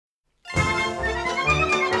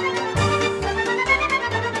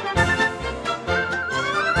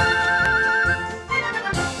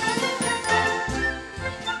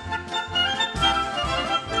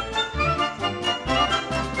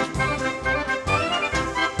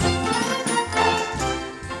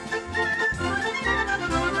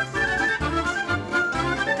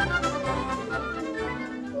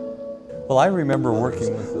Well, I remember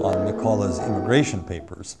working on Mykola's immigration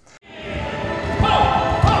papers.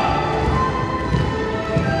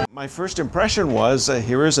 My first impression was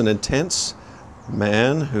here is an intense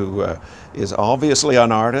man who is obviously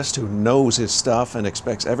an artist, who knows his stuff and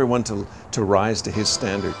expects everyone to rise to his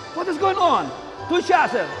standard. What is going on? 2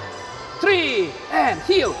 chaser, 3, and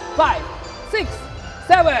heel, 5, 6,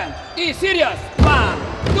 7, is serious, 1,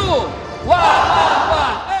 2, 1, 1,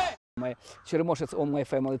 hey! My Cheremosh is on my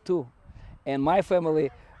family too. And my family,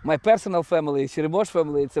 my personal family, Cheremosh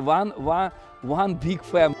family, it's one big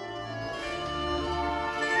family.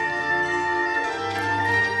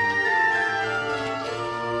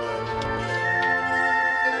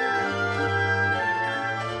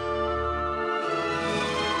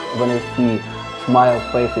 When I see smile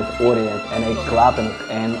faces audience and I clapping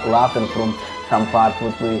and laughing from some part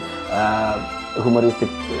would be humoristic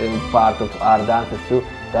part of our dances too,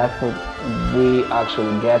 that's what we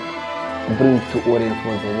actually bring to audience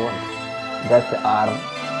what they want. That's our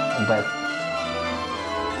best.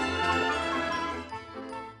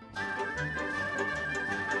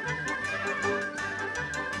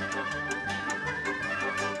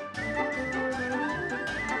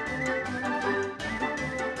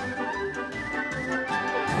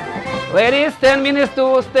 Ladies, 10 minutes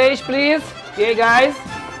to stage, please. Okay, guys,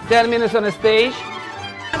 10 minutes on the stage.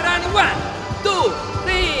 Run 1, 2,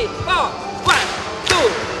 3, 4. 1, 2,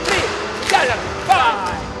 3. Together. 5.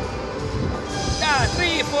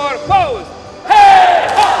 3, 4. Pose. Hey!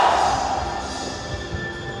 Ho!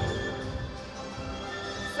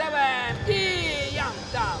 7. Yam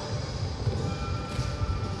down.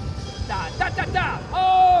 Da da da da.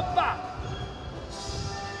 Opa.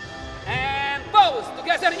 And pose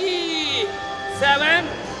together.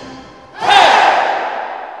 7.